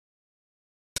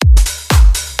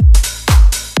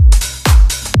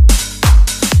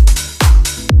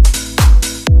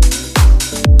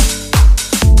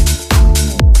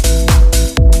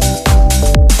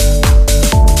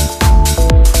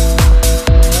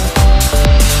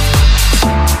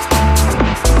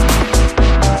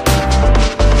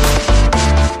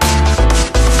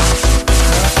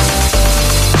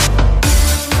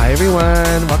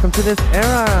to This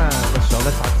Era, the show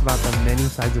that talks about the many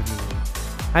sides of me.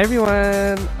 Hi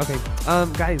everyone. Okay,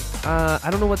 guys, I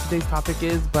don't know what today's topic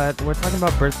is, but we're talking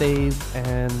about birthdays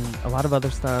and a lot of other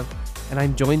stuff. And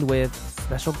I'm joined with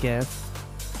special guest,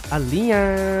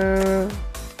 Aaliyah.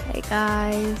 Hey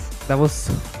guys. That was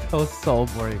so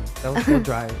boring. That was so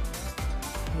dry.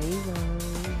 Hey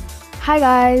guys. Hi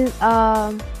guys.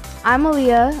 I'm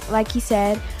Aaliyah, like he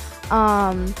said.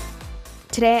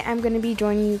 Today I'm gonna be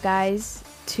joining you guys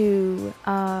to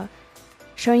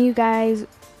showing you guys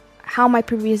how my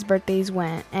previous birthdays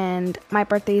went, and my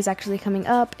birthday is actually coming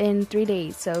up in 3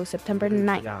 days, so September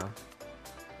 9th. Yeah.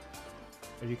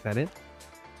 Are you excited?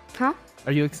 Huh?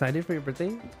 Are you excited for your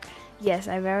birthday? Yes,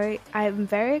 I'm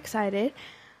very excited.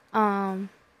 We're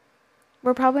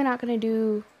probably not gonna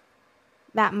do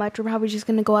that much. We're probably just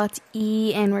gonna go out to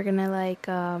eat, and we're gonna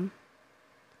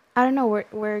I don't know.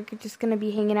 We're just gonna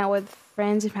be hanging out with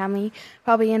friends and family.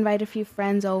 Probably invite a few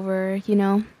friends over, you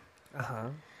know.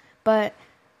 But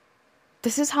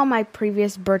this is how my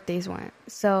previous birthdays went.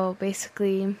 So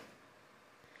basically,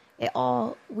 the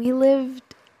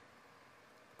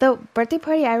birthday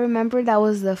party I remember that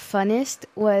was the funnest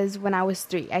was when I was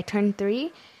 3. I turned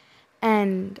 3,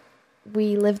 and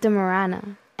we lived in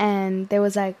Marana, and it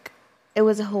was a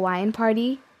Hawaiian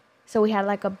party. So we had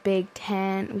like a big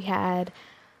tent. We had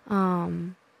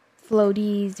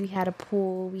floaties, we had a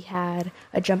pool, we had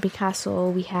a jumping castle,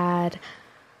 we had,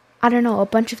 I don't know, a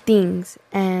bunch of things.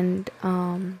 And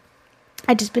I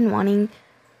just been wanting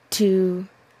to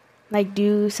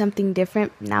do something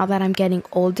different now that I'm getting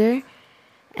older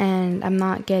and I'm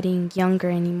not getting younger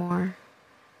anymore.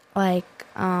 So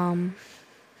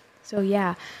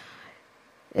yeah,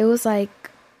 it was what?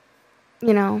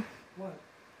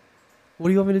 What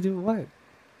do you want me to do? What?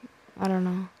 I don't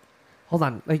know. Hold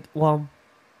on.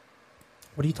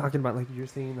 What are you talking about? You're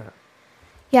saying that.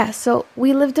 Yeah, so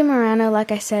we lived in Marana.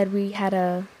 Like I said, we had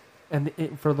a... And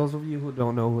for those of you who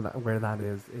don't know where that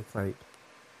is, it's for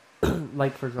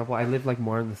example, I live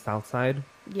more on the south side.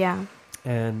 Yeah.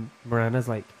 And Marana's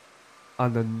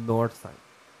on the north side.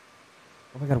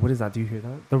 Oh my god, what is that? Do you hear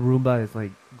that? The Roomba is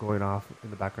going off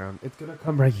in the background. It's gonna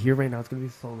come right here right now. It's gonna be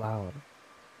so loud.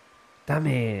 Damn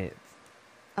it.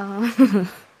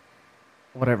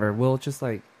 Whatever. We'll just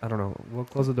I don't know. We'll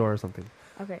close the door or something.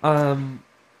 Okay.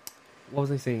 What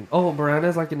was I saying? Oh,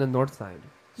 Marana's in the north side.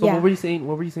 So yeah. What were you saying?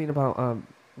 What were you saying about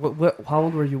how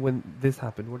old were you when this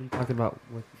happened? What are you talking about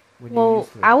when you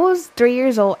used to? I was 3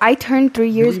 years old. I turned 3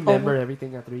 years old. Do you remember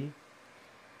everything at 3?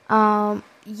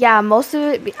 Yeah, most of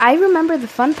it. I remember the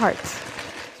fun parts.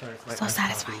 Sorry, it's so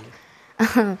satisfying.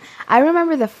 I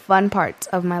remember the fun parts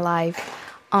of my life.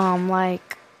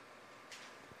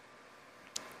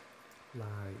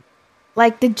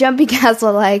 Like the jumping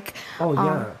castle,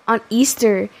 on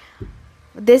Easter.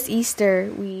 This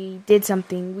Easter, we did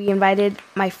something. We invited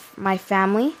my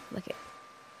family. Look at.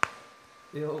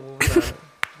 Ew, what was that? You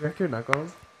wreck your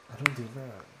knuckles? I don't do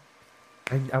that.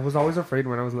 I was always afraid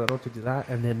when I was little to do that,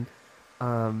 and then,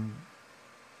 I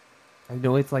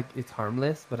know it's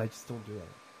harmless, but I just don't do it.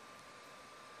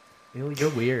 Ew,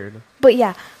 you're weird. But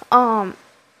yeah,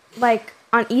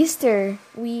 on Easter,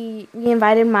 we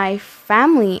invited my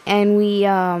family, and we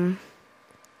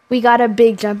got a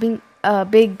big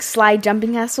slide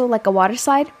jumping castle, a water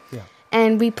slide. Yeah.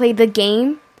 And we played the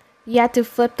game. You had to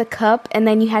flip the cup, and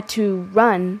then you had to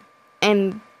run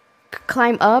and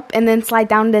climb up, and then slide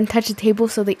down, and then touch the table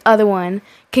so the other one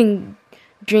can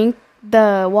drink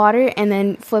the water, and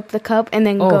then flip the cup, and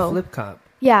then go. Oh, flip cup.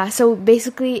 Yeah. So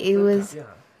basically, it flip was.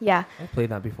 Cup, yeah. I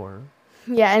played that before.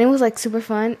 Yeah, and it was super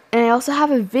fun. And I also have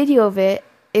a video of it.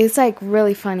 It's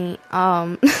really funny.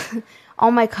 All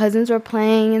my cousins were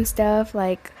playing and stuff.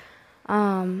 But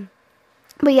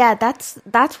yeah, that's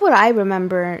what I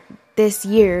remember this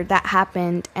year that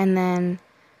happened. And then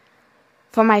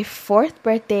for my 4th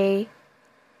birthday,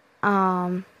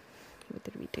 what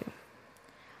did we do?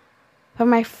 For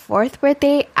my 4th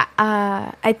birthday,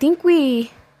 I think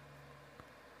we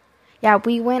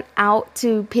went out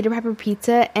to Peter Pepper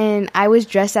Pizza, and I was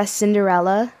dressed as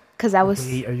Cinderella because I was.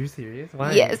 Wait, are you serious?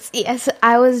 Why? Yes,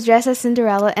 I was dressed as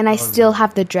Cinderella, and I still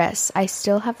have the dress. I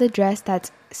still have the dress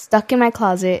that's stuck in my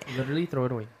closet. Literally, throw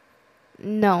it away.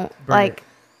 No, Burn it.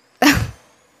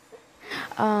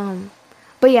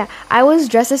 But yeah, I was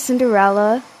dressed as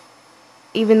Cinderella,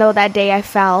 even though that day I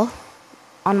fell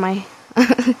on my.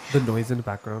 The noise in the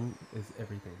background is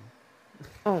everything.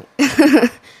 Oh.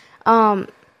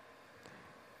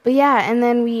 But yeah, and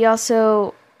then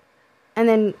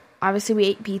obviously we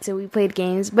ate pizza, we played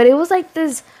games, but it was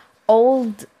this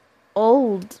old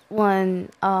one.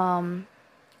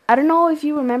 I don't know if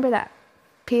you remember that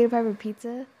Peter Pepper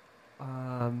Pizza.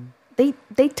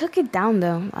 They took it down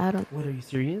though. I don't. What, are you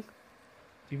serious?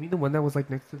 Do you mean the one that was like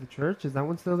next to the church? Is that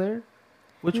one still there?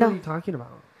 Which No. one are you talking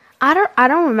about? I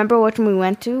don't remember which one we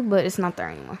went to, but it's not there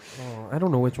anymore. Oh, I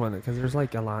don't know which one because there's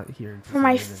like a lot here. For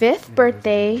my 5th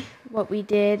birthday, what we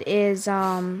did is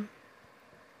I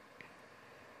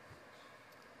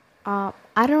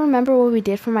don't remember what we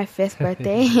did for my 5th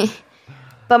birthday,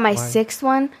 but my 6th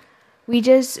one, we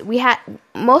had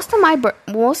most of my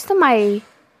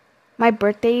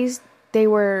birthdays, they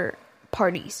were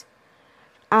parties.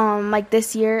 Like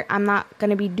this year, I'm not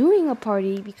gonna be doing a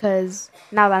party because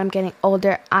now that I'm getting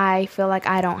older, I feel like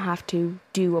I don't have to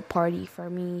do a party for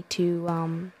me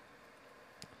to.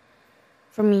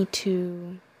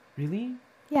 Really?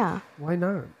 Yeah. Why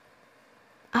not?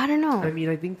 I don't know. I mean,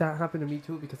 I think that happened to me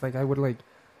too because like I would like,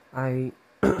 I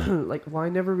like well I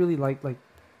never really liked like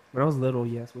when I was little.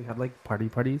 Yes, we had like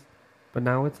parties, but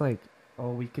now it's like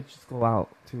we could just go out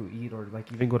to eat or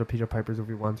like even go to Peter Piper's if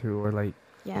we want to or like.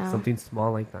 Yeah. Something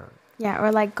small like that. Yeah,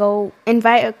 or like go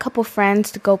invite a couple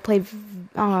friends to go play,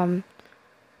 to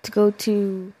go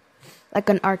to like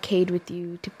an arcade with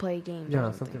you to play games.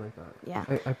 Yeah, something like that. Yeah.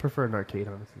 I prefer an arcade,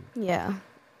 honestly. Yeah.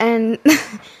 And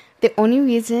the only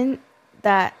reason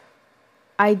that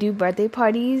I do birthday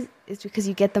parties is because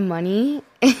you get the money.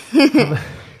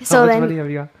 How much money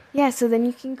have you got? Yeah, so then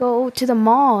you can go to the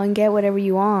mall and get whatever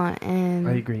you want. And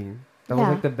I agree. That was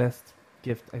like the best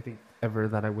gift, I think, ever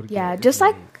that I would get. Yeah, just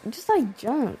like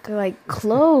junk, like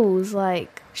clothes,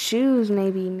 like shoes,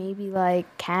 maybe like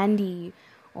candy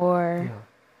or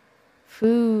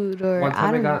food or one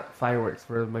time I got know. fireworks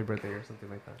for my birthday or something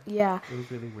like that. Yeah, it was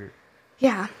really weird.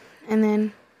 Yeah, and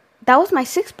then that was my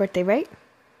 6th birthday, right?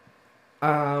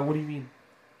 What do you mean?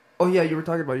 Oh yeah, you were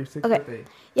talking about your 6th birthday.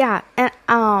 Yeah, and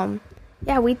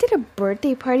yeah, we did a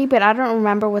birthday party, but I don't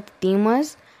remember what the theme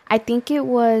was. I think it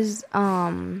was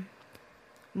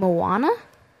Moana?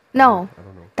 No. I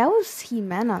don't know. That was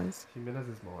Jimena's. Jimena's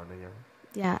is Moana, yeah.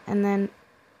 Yeah, and then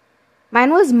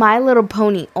mine was My Little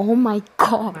Pony. Oh my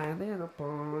god. My Little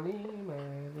Pony, My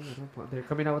Little Pony. They're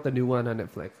coming out with a new one on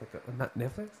Netflix. Not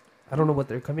Netflix? I don't know what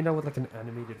they're coming out with, like an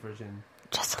animated version.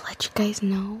 Just to let you guys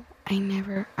know,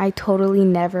 I totally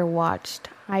never watched.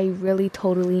 I really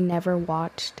totally never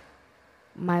watched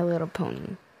My Little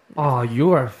Pony. Oh,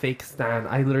 you are a fake stan.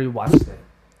 I literally watched it.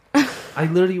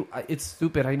 It's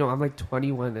stupid. I know. I'm like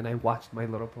 21 and I watched My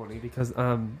Little Pony because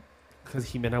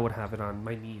Jimena would have it on.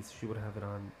 My niece, she would have it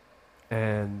on,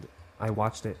 and I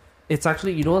watched it. It's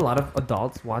actually, a lot of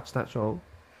adults watch that show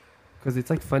because it's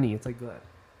like funny. It's like good.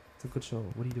 It's a good show.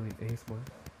 What are you doing, ASMR?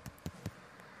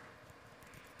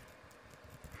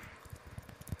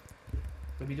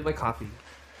 Let me do my coffee.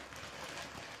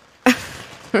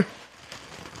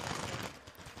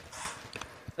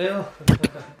 Ew.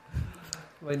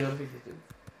 My notifications.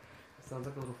 Sounds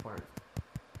like a little fart.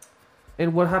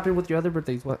 And what happened with your other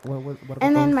birthdays? What about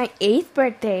and then those? my 8th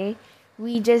birthday,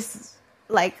 we just,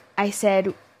 like I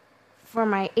said, for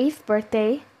my 8th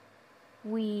birthday,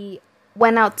 we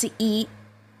went out to eat.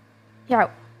 Yeah.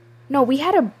 No, we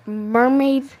had a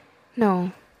mermaid.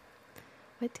 No.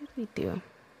 What did we do?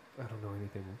 I don't know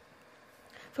anything.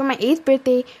 For my 8th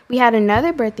birthday, we had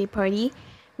another birthday party.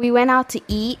 We went out to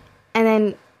eat, and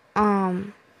then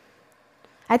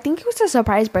I think it was a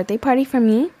surprise birthday party for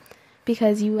me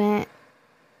because you went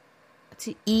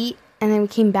to eat and then we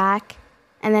came back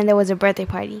and then there was a birthday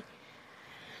party.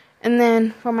 And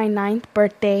then for my 9th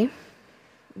birthday,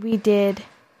 we did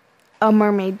a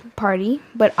mermaid party,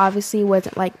 but obviously it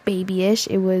wasn't like babyish.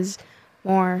 It was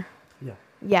more...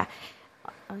 Yeah.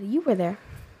 You were there.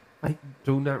 I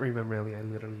do not remember really. I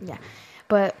literally don't.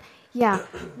 But yeah.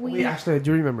 Wait, actually, I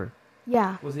do remember.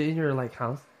 Yeah. Was it in your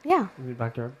house? Yeah. In your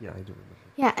backyard? Yeah, I do remember.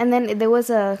 Yeah, and then there was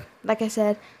like I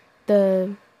said, What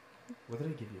did I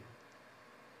give you?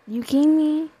 You gave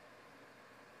me...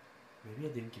 Maybe I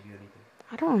didn't give you anything.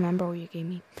 I don't remember what you gave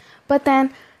me. But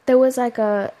then there was like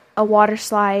a water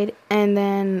slide, and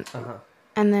then...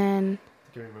 And then...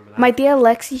 Do you remember that? My tia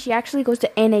Lexi, she actually goes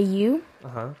to NAU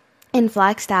in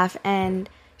Flagstaff, and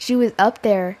she was up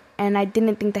there, and I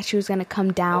didn't think that she was going to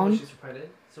come down. Oh, she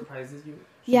surprises you?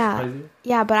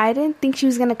 Yeah, but I didn't think she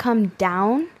was going to come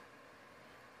down.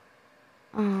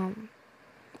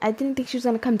 I didn't think she was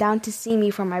going to come down to see me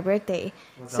for my birthday.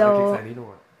 Was that like exciting or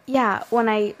what? Yeah,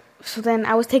 so then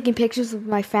I was taking pictures with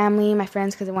my family, my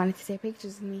friends, because they wanted to take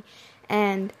pictures of me.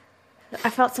 And I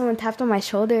felt someone tapped on my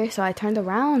shoulder, so I turned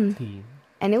around.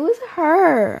 And it was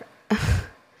her.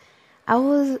 I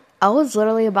was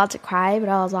literally about to cry, but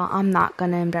I was like, I'm not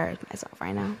going to embarrass myself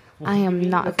right now. I am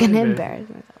not going to embarrass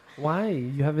myself. Why?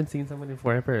 You haven't seen someone in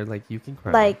forever. Like, you can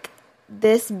cry. Like,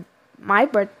 this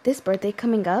birthday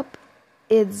coming up,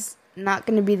 it's not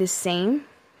going to be the same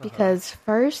because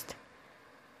first,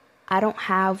 I don't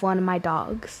have one of my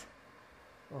dogs.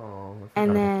 Oh.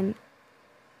 And then,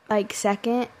 like,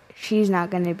 second, she's not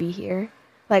going to be here.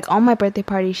 Like, on my birthday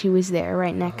party, she was there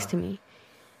right next to me.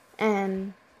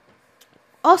 And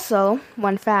also,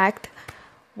 one fact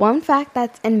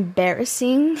that's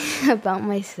embarrassing about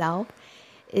myself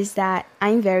is that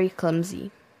I'm very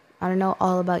clumsy. I don't know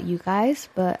all about you guys,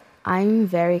 but I'm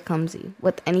very clumsy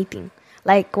with anything.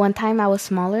 Like, one time I was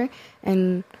smaller,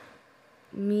 and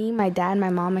me, my dad, my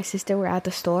mom, my sister were at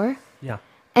the store. Yeah.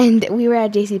 And we were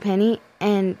at JCPenney,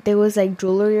 and there was, like,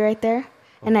 jewelry right there.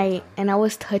 And I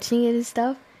was touching it and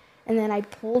stuff. And then I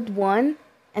pulled one,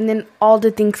 and then all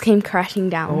the things came crashing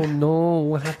down. Oh, no.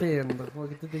 What happened?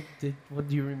 What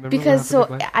do you remember? Because,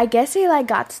 I guess it, like,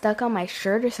 got stuck on my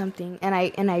shirt or something. And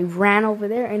I ran over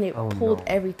there, and it pulled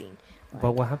everything.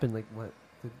 But what happened? Like, what?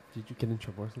 Did you get in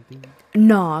trouble or something?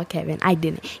 No, Kevin, I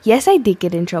didn't. Yes, I did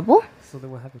get in trouble. So then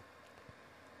what happened?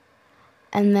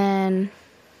 And then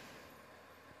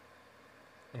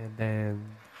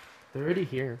they're already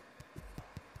here.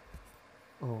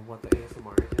 Oh, what, the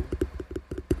ASMR again?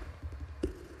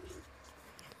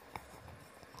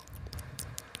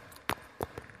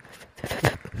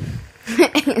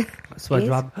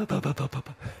 SpongeBob.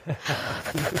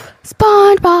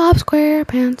 SpongeBob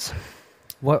SquarePants.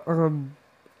 What,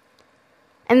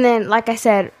 And then, like I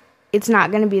said, it's not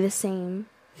going to be the same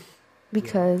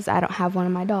because I don't have one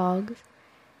of my dogs.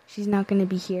 She's not going to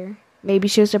be here. Maybe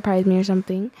she'll surprise me or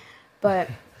something. But,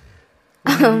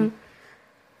 but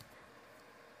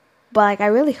like, I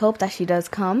really hope that she does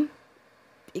come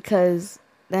because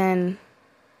then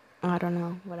I don't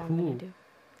know what I'm going to do.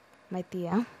 My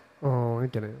tia. Oh, I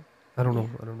get it. I don't know.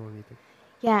 I don't know anything.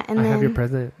 Yeah, and I then have your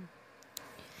present.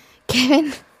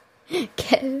 Kevin's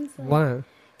like, What?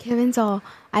 Kevin's all,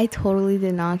 I totally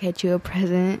did not get you a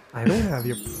present. I don't have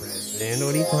your present.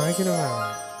 What are you talking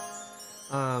about?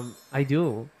 I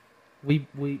do. Me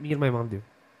and my mom do.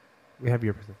 We have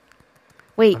your present.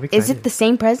 Wait, is it the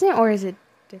same present or is it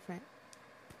different?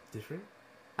 Different?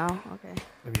 Oh, okay.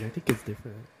 I mean, I think it's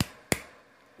different.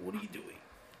 What are you doing?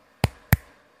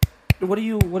 What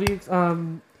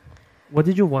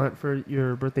did you want for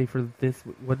your birthday for this?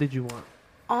 What did you want?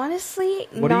 Honestly,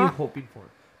 what are you hoping for?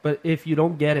 But if you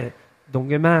don't get it, don't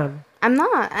get mad. I'm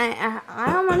not. I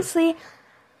honestly,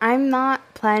 I'm not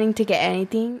planning to get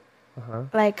anything.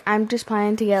 Like, I'm just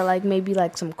planning to get, like, maybe,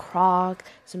 like, some Crocs,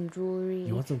 some jewelry.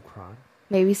 You want some Crocs?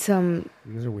 Maybe some...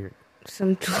 You guys are weird.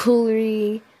 Some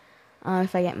jewelry.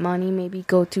 If I get money, maybe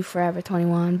go to Forever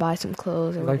 21, buy some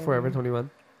clothes. Or like Forever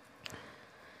 21?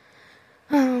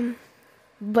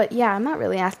 But, yeah, I'm not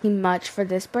really asking much for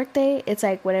this birthday. It's,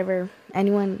 like, whatever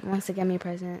anyone wants to get me a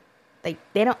present. Like,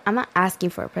 I'm not asking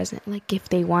for a present. Like, if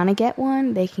they want to get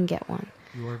one, they can get one.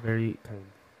 You are very kind.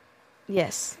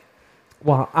 Yes.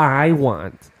 Well, I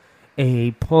want a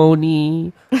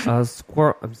pony, a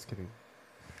squirrel. I'm just kidding.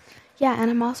 Yeah, and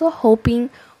I'm also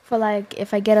hoping for, like,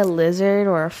 if I get a lizard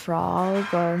or a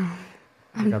frog or...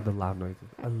 I got the loud noises.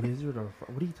 A lizard or a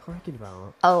frog? What are you talking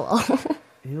about? Oh.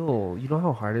 Ew. You know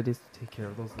how hard it is to take care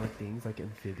of those, like, things, like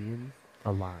amphibians?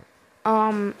 A lot.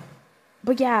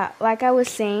 But yeah, like I was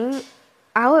saying,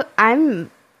 I'm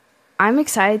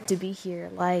excited to be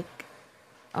here. Like,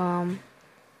 I'm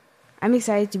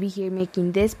excited to be here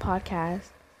making this podcast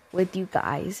with you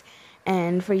guys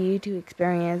and for you to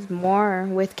experience more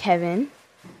with Kevin.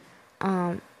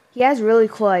 He has really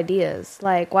cool ideas.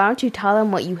 Like, why don't you tell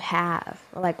him what you have?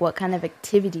 Or, like, what kind of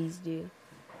activities do?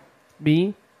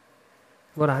 Me?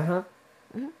 What I have?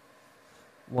 Mm-hmm.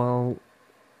 Well,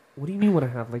 what do you mean what I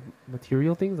have? Like,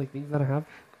 material things? Like, things that I have?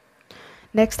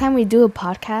 Next time we do a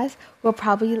podcast, we'll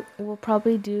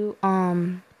probably do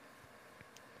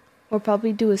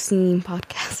a singing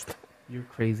podcast. You're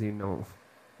crazy. No.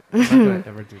 I'm not gonna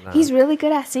ever do that. He's really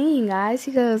good at singing, guys.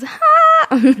 He goes, ha!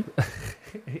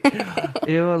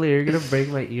 Ew, you're gonna break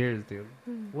my ears, dude.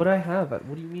 What do I have?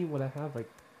 What do you mean what I have?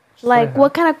 Like,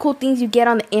 what kind of cool things you get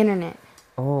on the internet?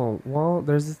 Oh, well,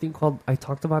 there's this thing called, I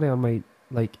talked about it on my,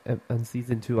 like, on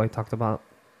season 2, I talked about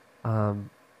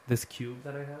this cube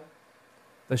that I have.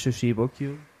 The Shishibo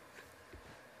cube.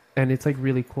 And it's, like,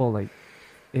 really cool. Like,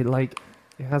 it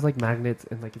has, like, magnets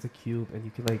and, like, it's a cube and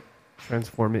you can, like,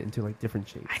 transform it into, like, different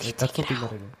shapes. Like, that's something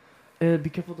that I know. And be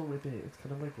careful, don't rip it. It's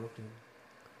kind of, like, broken.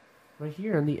 Right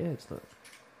here on the edge, look.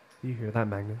 Do you hear that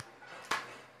magnet?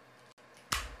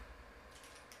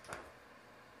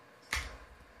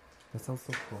 That sounds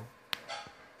so cool.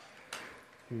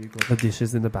 Here you go. The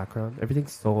dishes in the background.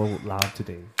 Everything's so loud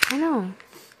today. I know.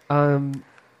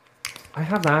 I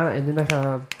have that, and then I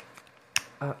have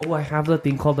I have the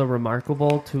thing called the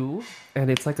Remarkable too, and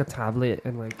it's like a tablet,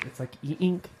 and like it's like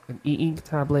an e-ink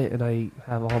tablet, and I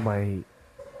have all my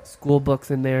school books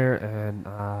in there and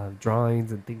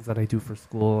drawings and things that I do for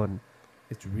school, and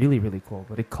it's really really cool.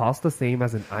 But it costs the same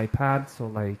as an iPad, so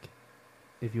like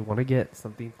if you want to get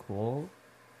something cool,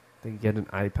 then get an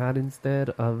iPad instead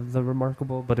of the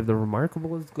Remarkable. But if the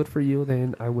Remarkable is good for you,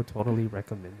 then I would totally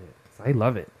recommend it, 'cause I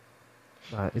love it.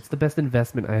 It's the best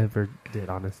investment I ever did,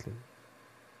 honestly.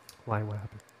 Why? What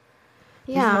happened?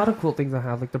 There's a lot of cool things I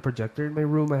have, like the projector in my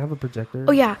room. I have a projector.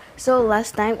 Oh yeah. So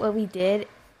last night, what we did,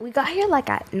 we got here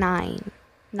like at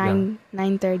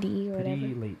 9:30 or whatever.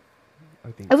 Pretty late,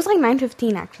 I think. It was like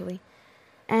 9:15 actually,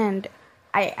 and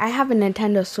I have a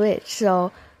Nintendo Switch.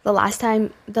 So the last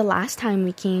time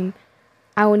we came,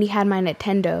 I only had my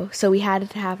Nintendo, so we had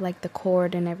to have like the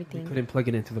cord and everything. You couldn't plug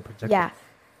it into the projector. Yeah.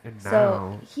 And now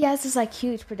So he has this like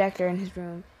huge projector in his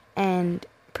room and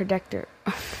projector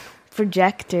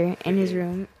in his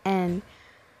room, and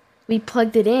we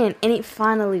plugged it in and it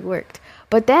finally worked.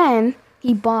 But then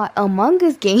he bought Among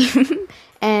Us game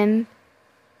and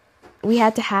we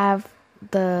had to have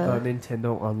the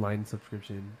Nintendo online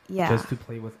subscription. Yeah. Just to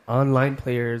play with online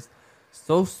players.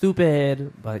 So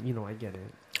stupid, but you know, I get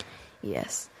it.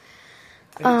 Yes.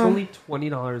 And it's only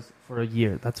 $20 for a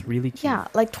year. That's really cheap. Yeah,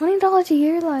 like $20 a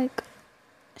year, like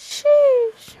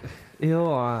sheesh. Ew.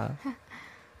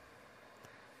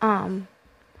 And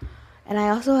I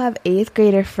also have 8th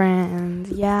grader friends.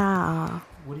 Yeah.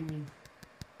 What do you mean?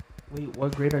 Wait,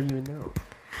 what grade are you in now?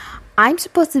 I'm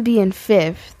supposed to be in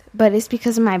 5th, but it's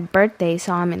because of my birthday,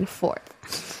 so I'm in 4th.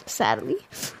 Sadly.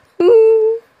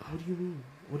 What do you mean?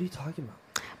 What are you talking about?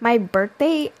 My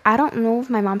birthday, I don't know if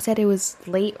my mom said it was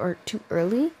late or too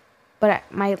early, but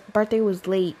my birthday was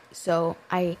late, so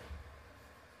my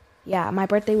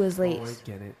birthday was late. Oh, I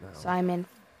get it now. So I'm in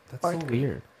That's 4th so grade.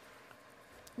 weird.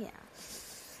 Yeah.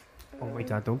 Oh my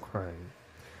god, don't cry.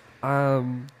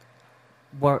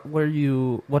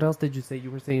 What else did you say?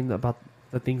 You were saying about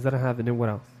the things that I have, and then what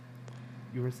else?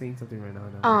 You were saying something right now.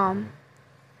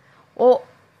 Well,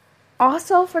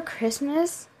 also for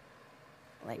Christmas,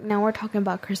 like now we're talking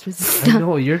about Christmas and stuff. I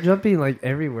know, you're jumping like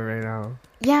everywhere right now.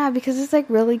 Yeah, because it's like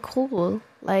really cool.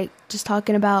 Like just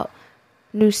talking about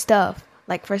new stuff.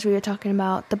 Like first we were talking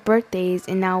about the birthdays,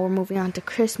 and now we're moving on to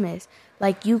Christmas.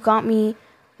 Like you got me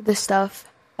the stuff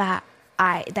that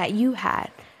you had,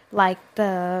 like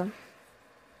the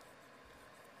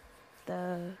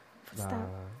what's that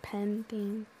pen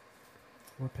thing?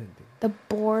 What pen thing? The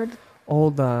board. Oh,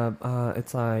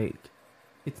 it's like,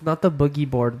 it's not the boogie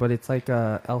board, but it's like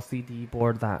a LCD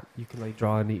board that you can like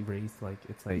draw and erase. Like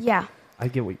it's like, yeah. I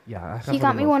get what. Yeah, He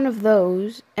got me one of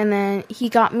those, and then he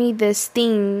got me this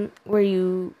thing where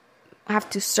you have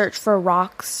to search for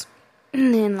rocks,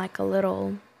 and then like a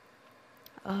little.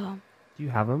 Do you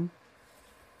have them?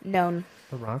 No.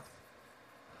 The rocks.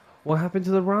 What happened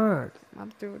to the rocks?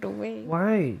 Mom threw it away.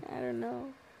 Why? I don't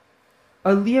know.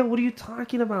 Aaliyah, what are you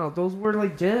talking about? Those were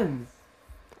like gems.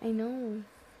 I know.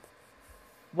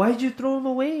 Why did you throw them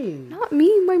away? Not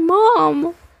me, my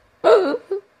mom.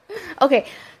 Okay,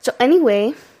 so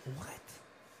anyway. What?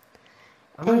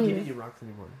 I'm not giving you rocks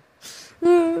anymore.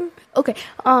 Okay.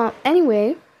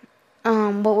 Anyway.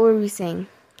 What were we saying?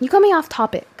 You got me off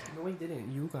topic. No, I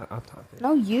didn't. You got off topic.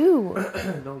 No, you.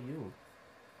 No, you.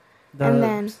 And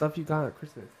then stuff you got at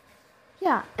Christmas.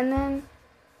 Yeah, and then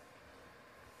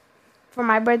for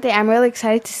my birthday, I'm really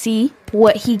excited to see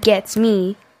what he gets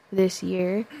me this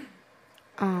year.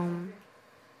 In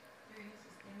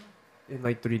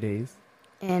like 3 days.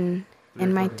 In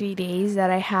my 3 days that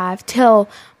I have till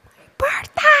my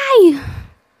birthday.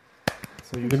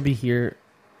 So you're gonna be here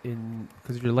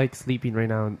because you're like sleeping right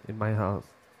now in my house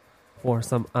for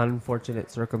some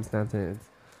unfortunate circumstances.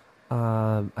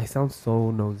 I sound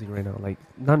so nosy right now. Like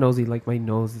not nosy, like my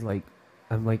nose is like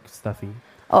I'm like stuffy.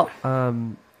 Oh.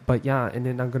 But yeah, and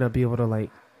then I'm gonna be able to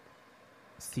like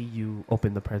see you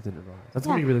open the present and all. That's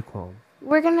gonna be really cool.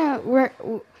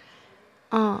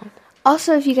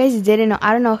 Also, if you guys didn't know,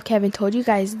 I don't know if Kevin told you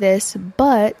guys this,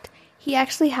 but he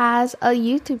actually has a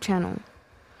YouTube channel.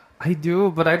 I do,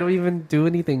 but I don't even do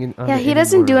anything. He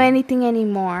doesn't do anything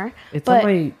anymore. It's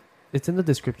it's in the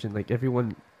description. Like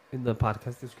everyone in the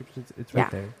podcast descriptions, it's right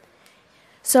there.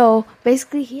 So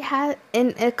basically, he had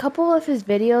in a couple of his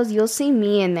videos, you'll see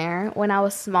me in there when I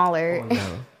was smaller. Oh,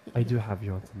 yeah. I do have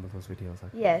you on some of those videos.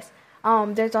 Actually. Yes.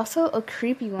 There's also a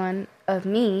creepy one of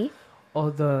me.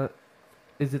 Oh, the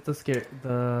music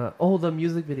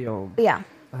video. Yeah.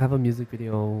 I have a music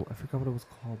video. I forgot what it was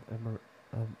called. I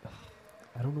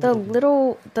don't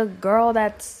know. The girl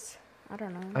that's, I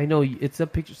don't know. I know, it's a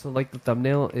picture. So like the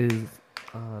thumbnail is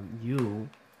you,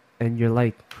 and you're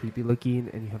like creepy looking,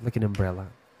 and you have like an umbrella.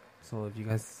 So if you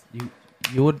guys,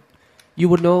 you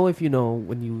would know if you know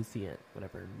when you see it,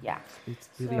 whatever. Yeah. It's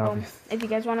really obvious. If you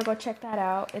guys want to go check that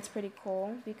out, it's pretty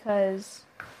cool because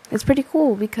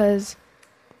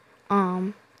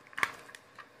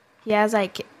he has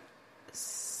like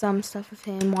some stuff of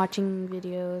him watching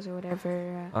videos or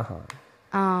whatever.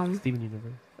 Steven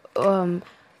Universe.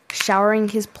 Showering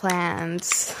his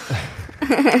plants.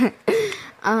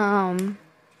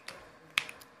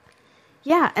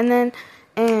 Yeah, and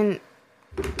I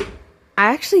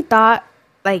actually thought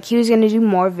like he was gonna do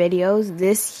more videos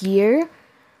this year,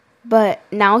 but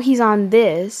now he's on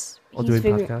this. Doing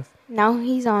podcasts. Now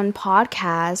he's on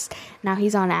podcasts. Now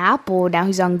he's on Apple. Now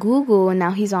he's on Google. And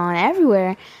now he's on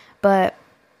everywhere. But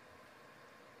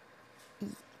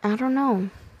I don't know.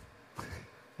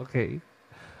 Okay.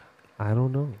 I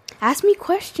don't know. Ask me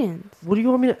questions. What do you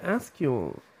want me to ask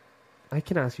you? I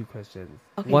can ask you questions.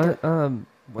 Okay.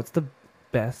 What's the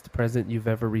best present you've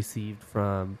ever received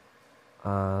from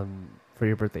for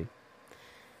your birthday?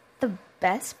 The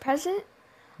best present?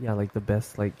 Yeah, like the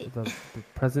best, like the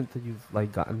present that you've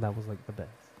like gotten that was like the best.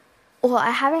 Well,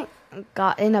 I haven't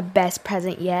gotten a best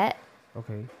present yet.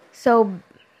 Okay. So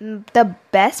the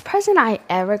best present I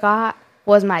ever got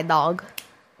was my dog.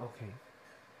 Okay.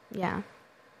 Yeah.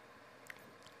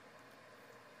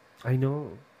 I know.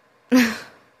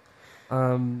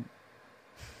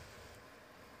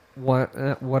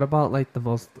 What about like the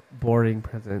most boring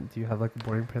present? Do you have like a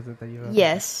boring present that you have?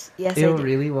 Yes, I Ew, do.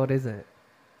 really? What is it?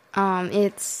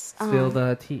 It's Spill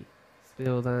the tea.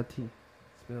 Spill the tea.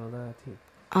 Spill the tea.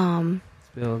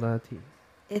 Spill the tea.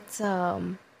 It's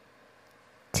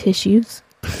tissues.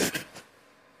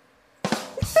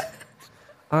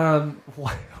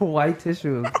 Why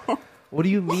tissues? What do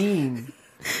you mean?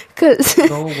 'Cause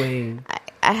No way.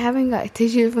 I haven't got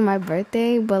tissues for my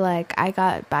birthday, but like I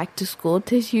got back to school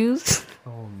tissues.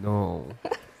 Oh no.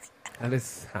 That is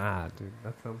sad, dude.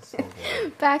 That sounds so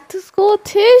bad. Back to school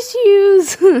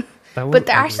tissues. But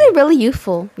they're actually really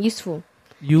useful. Youthful.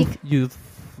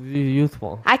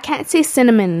 I can't say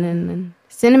cinnamon.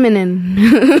 Cinnamon.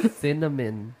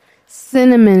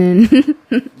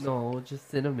 No, just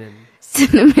cinnamon.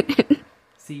 Cinnamon.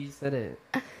 See, you said it.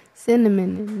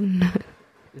 Cinnamon.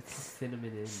 It's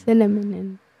cinnamon.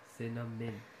 Cinnamon.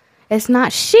 Cinnamon. It's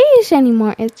not sheesh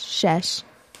anymore. It's shesh.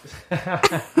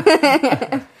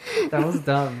 That was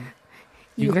dumb.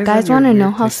 You guys want to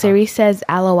know how TikTok. Siri says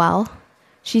LOL?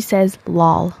 She says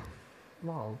lol.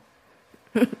 Lol.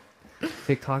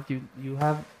 TikTok, you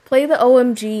have... Play the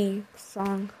OMG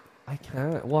song. I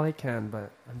can't. Well, I can, but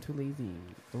I'm too lazy.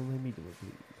 Don't let me do it,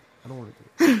 please. I don't want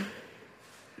to do it.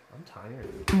 I'm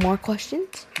tired. More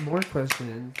questions? More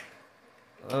questions.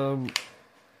 I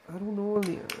don't know,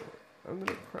 Aaliyah. I'm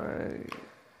gonna cry.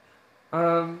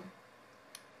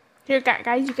 Here,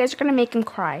 guys, you guys are gonna make him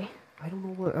cry. I don't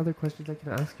know what other questions I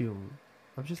can ask you.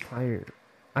 I'm just tired.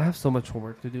 I have so much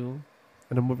homework to do,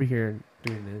 and I'm over here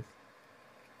doing this.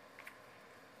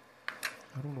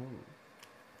 I don't know.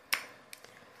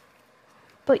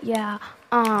 But yeah,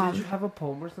 Did you have a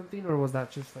poem or something, or was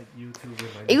that just like you two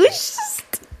reminding? it was just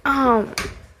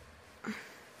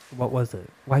What was it?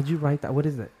 Why'd you write that? What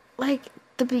is it? like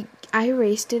I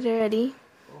erased it already.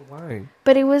 Oh, why?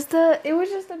 But it was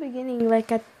just the beginning,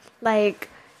 like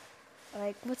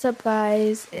what's up,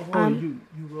 guys? You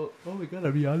wrote. Oh my god,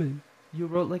 I'm yawning. You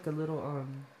wrote like a little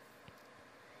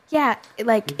Yeah,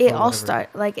 like It it all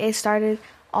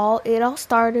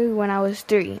started when I was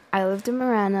 3. I lived in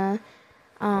Marana.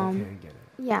 Okay, I get it.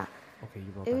 Yeah, Okay, you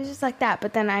wrote it that was down. just like that.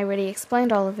 But then I already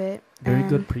explained all of it. Very and-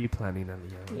 good pre-planning,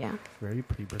 Aaliyah. Yeah. Very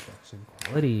pre-production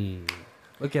quality.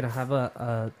 Look at I have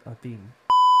a thing.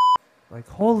 Like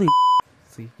holy.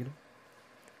 See, you know.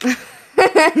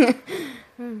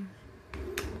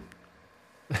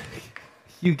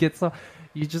 You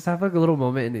just have like a little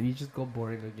moment and then you just go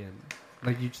boring again.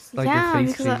 Like you just like yeah, your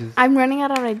face because changes. I'm running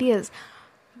out of ideas.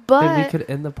 But Then we could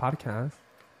end the podcast.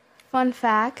 fun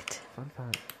fact Fun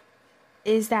fact.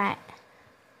 is that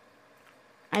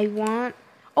I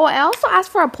also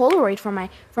asked for a Polaroid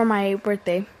for my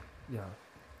birthday, Yeah,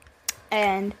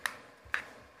 and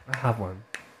I have one.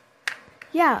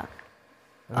 yeah,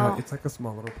 It's like a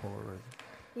small little Polaroid.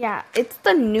 yeah, it's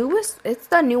the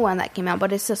new one that came out,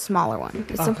 but it's a smaller one.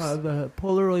 It's The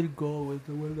Polaroid Go is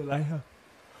the one that I have.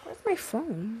 Where's my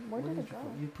phone? Where did it go?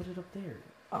 You put it up there.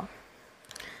 Oh.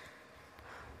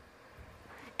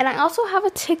 And I also have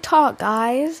a TikTok,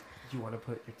 guys. Do you want to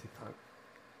put your TikTok?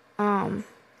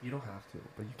 You don't have to,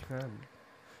 but you can.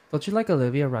 Don't you like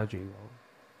Olivia Rodrigo?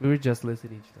 We were just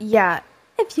listening to that. Yeah.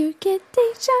 If you get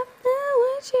deja vu,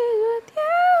 would you with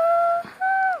you?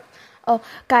 Oh,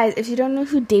 guys, if you don't know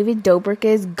who David Dobrik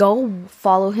is, go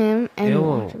follow him and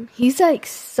watch him. He's like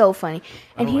so funny,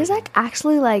 and he's like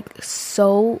actually like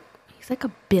so. He's like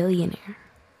a billionaire.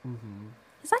 Mm-hmm.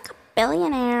 He's like a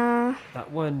billionaire. That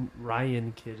one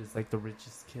Ryan kid is like the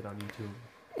richest kid on YouTube.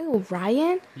 Ew,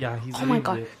 Ryan? Yeah, he's. Oh my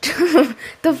god, the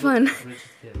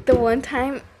The one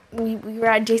time we were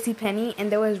at JCPenney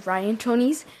and there was Ryan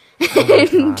Chonies,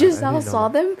 and Giselle saw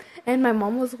them, and my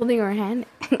mom was holding her hand.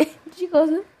 She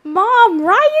goes, "Mom,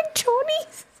 Ryan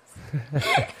Chonies."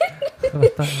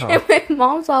 What the hell? And my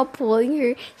mom's all pulling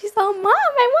her. She's all, "Mom,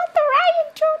 I want the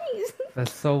Ryan Chonies."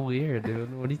 That's so weird,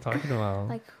 dude. What are you talking about?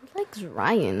 Like, who likes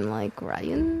Ryan? Like,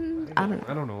 Ryan? I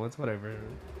don't know. It's whatever.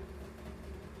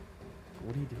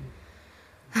 What are you doing?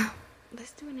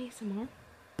 Let's do an ASMR.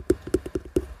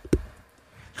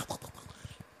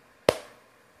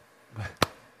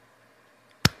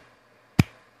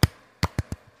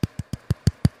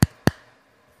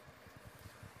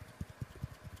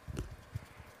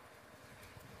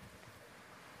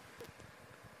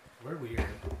 We're weird.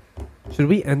 Should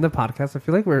we end the podcast? I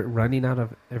feel like we're running out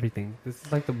of everything. This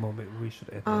is like the moment we should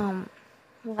end it.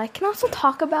 Well, I can also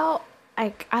talk about,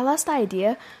 I lost the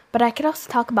idea, but I could also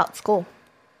talk about school.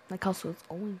 Like how school's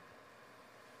going.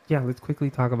 Yeah, let's quickly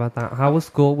talk about that. How was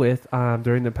school with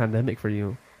during the pandemic for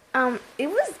you? It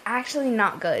was actually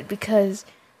not good because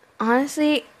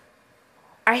honestly,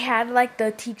 I had like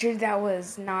the teacher that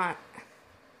was not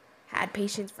had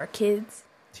patience for kids.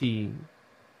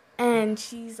 And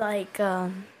she's like,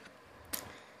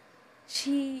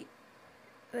 she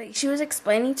was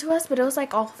explaining to us, but it was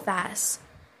like all fast.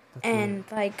 That's and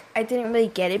weird. Like I didn't really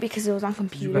get it because it was on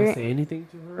computer. Did you guys say anything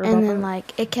to her? And then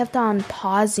like it kept on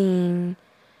pausing,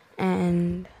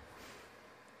 and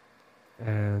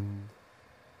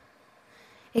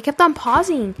it kept on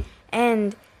pausing,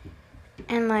 and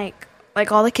like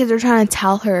all the kids were trying to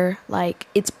tell her like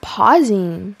it's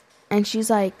pausing, and she's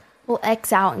like, "Well,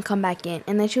 X out and come back in."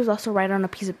 And then she was also write on a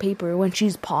piece of paper when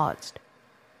she's paused.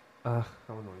 How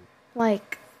annoying.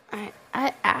 Like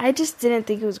I just didn't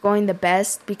think it was going the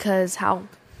best because how.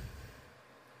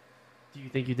 Do you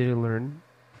think you didn't learn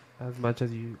as much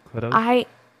as you could have?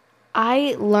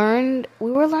 I learned.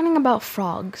 We were learning about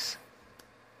frogs.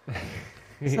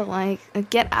 So like,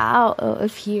 get out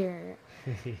of here.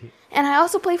 And I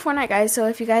also play Fortnite, guys. So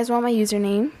if you guys want my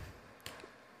username,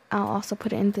 I'll also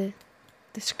put it in the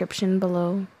description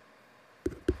below.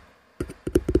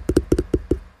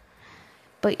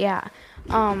 But yeah,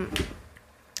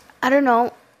 I don't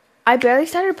know. I barely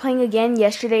started playing again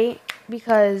yesterday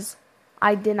because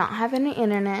I did not have any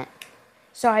internet.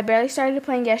 So I barely started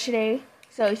playing yesterday.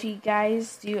 So if you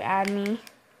guys do add me,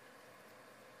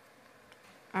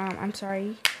 I'm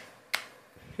sorry.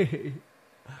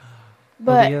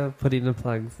 But Aaliyah putting the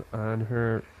plugs on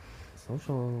her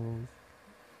socials.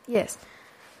 Yes.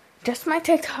 Just my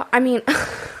TikTok. I mean,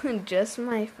 just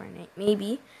my Fortnite,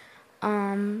 maybe.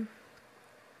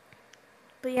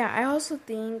 But yeah, I also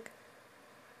think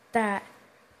that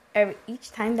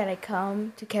each time that I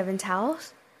come to Kevin's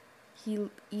house, he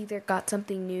either got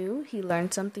something new, he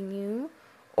learned something new,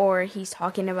 or he's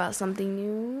talking about something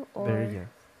new, or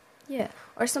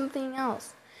or something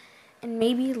else. And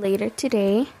maybe later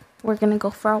today, we're gonna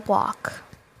go for a walk.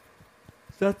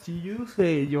 That's you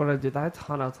saying you wanna do that. It's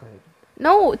hot outside.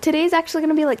 No, today's actually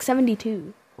gonna be like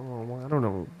 72. Oh, well, I don't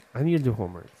know. I need to do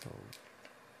homework, so.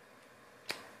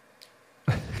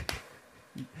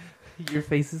 Your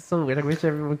face is so weird. I wish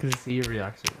everyone could see your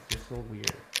reactions. You're so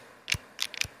weird.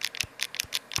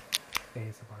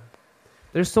 ASMR.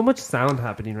 There's so much sound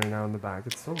happening right now in the back.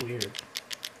 It's so weird.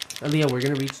 Aaliyah, we're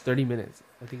gonna reach 30 minutes.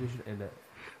 I think we should end it.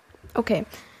 Okay,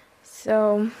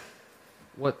 so.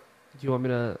 What? Do you want me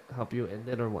to help you end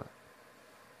it or what?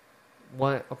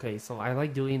 What? Okay, so I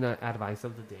like doing the advice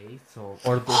of the day. So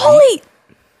or the holy. Week.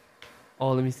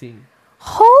 Oh, let me see.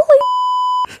 Holy.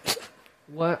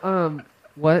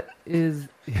 What is?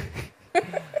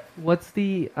 What's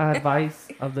the advice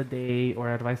of the day or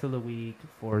advice of the week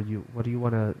for you? What do you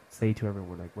want to say to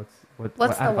everyone? Like,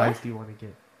 what advice do you want to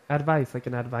give? Advice, like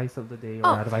an advice of the day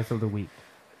or advice of the week.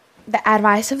 The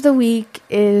advice of the week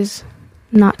is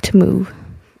not to move.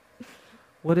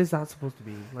 What is that supposed to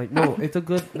be? Like, no, it's a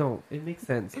good, no, it makes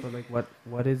sense. But like, what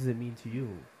does it mean to you?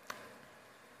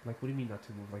 Like, what do you mean not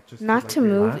to move? Like, just not to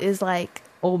move is like.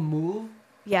 Oh, move?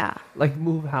 Yeah. Like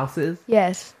move houses?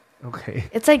 Yes. Okay.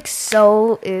 It's like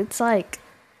so. It's like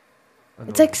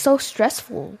so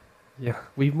stressful. Yeah,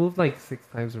 we've moved like 6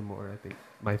 times or more. I think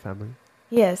my family.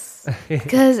 Yes,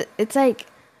 because it's like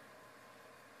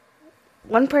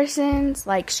one person's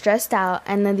like stressed out,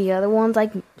 and then the other one's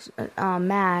like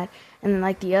mad, and then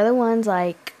like the other one's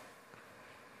like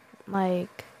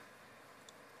Like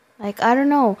I don't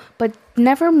know, but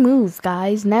never move,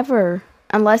 guys, never,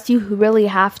 unless you really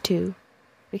have to,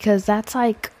 because that's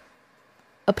like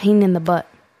a pain in the butt.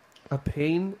 A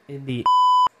pain in the.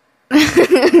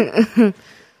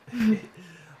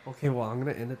 Okay, well, I'm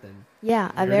gonna end it then.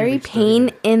 Yeah, a very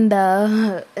pain in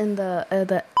the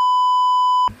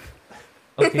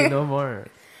Okay, no more.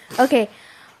 Okay,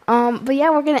 but yeah,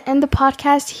 we're gonna end the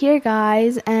podcast here,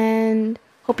 guys, and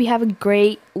hope you have a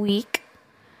great week.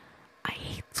 I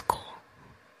hate school.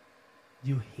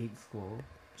 You hate school?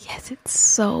 Yes, it's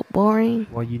so boring.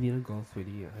 Well, you need to go,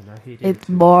 sweetie, and I hate it. It's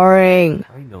boring.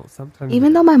 I know, sometimes.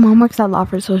 Even though my mom works at law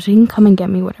firm, so she can come and get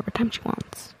me whatever time she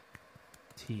wants.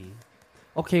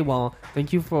 Okay, well,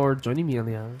 thank you for joining me,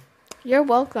 Aaliyah. You're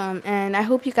welcome, and I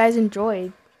hope you guys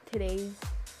enjoyed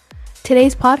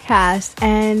today's podcast,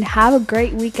 and have a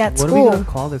great week at school. What are we gonna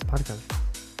call this podcast?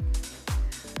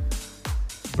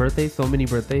 Birthdays? So many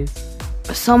birthdays?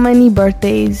 So many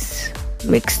birthdays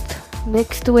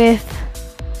mixed with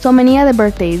so many other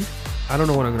birthdays. I don't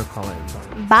know what I'm gonna call it.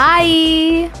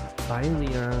 Bye. Bye,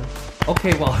 Aaliyah.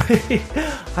 Okay, well,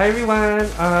 hi everyone.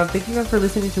 Thank you guys for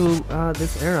listening to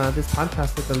this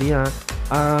podcast with Aaliyah.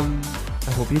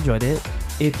 I hope you enjoyed it.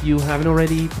 If you haven't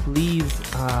already, please,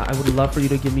 I would love for you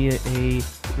to give me a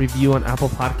review on Apple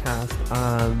Podcast.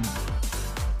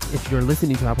 If you're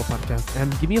listening to Apple Podcast,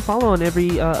 and give me a follow on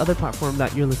every other platform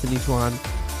that you're listening to on,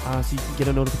 so you can get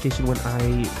a notification when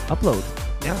I upload.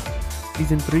 Yeah,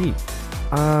 season 3.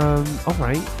 All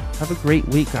right. Have a great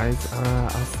week, guys.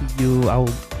 I'll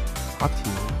talk to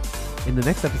you in the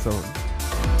next episode.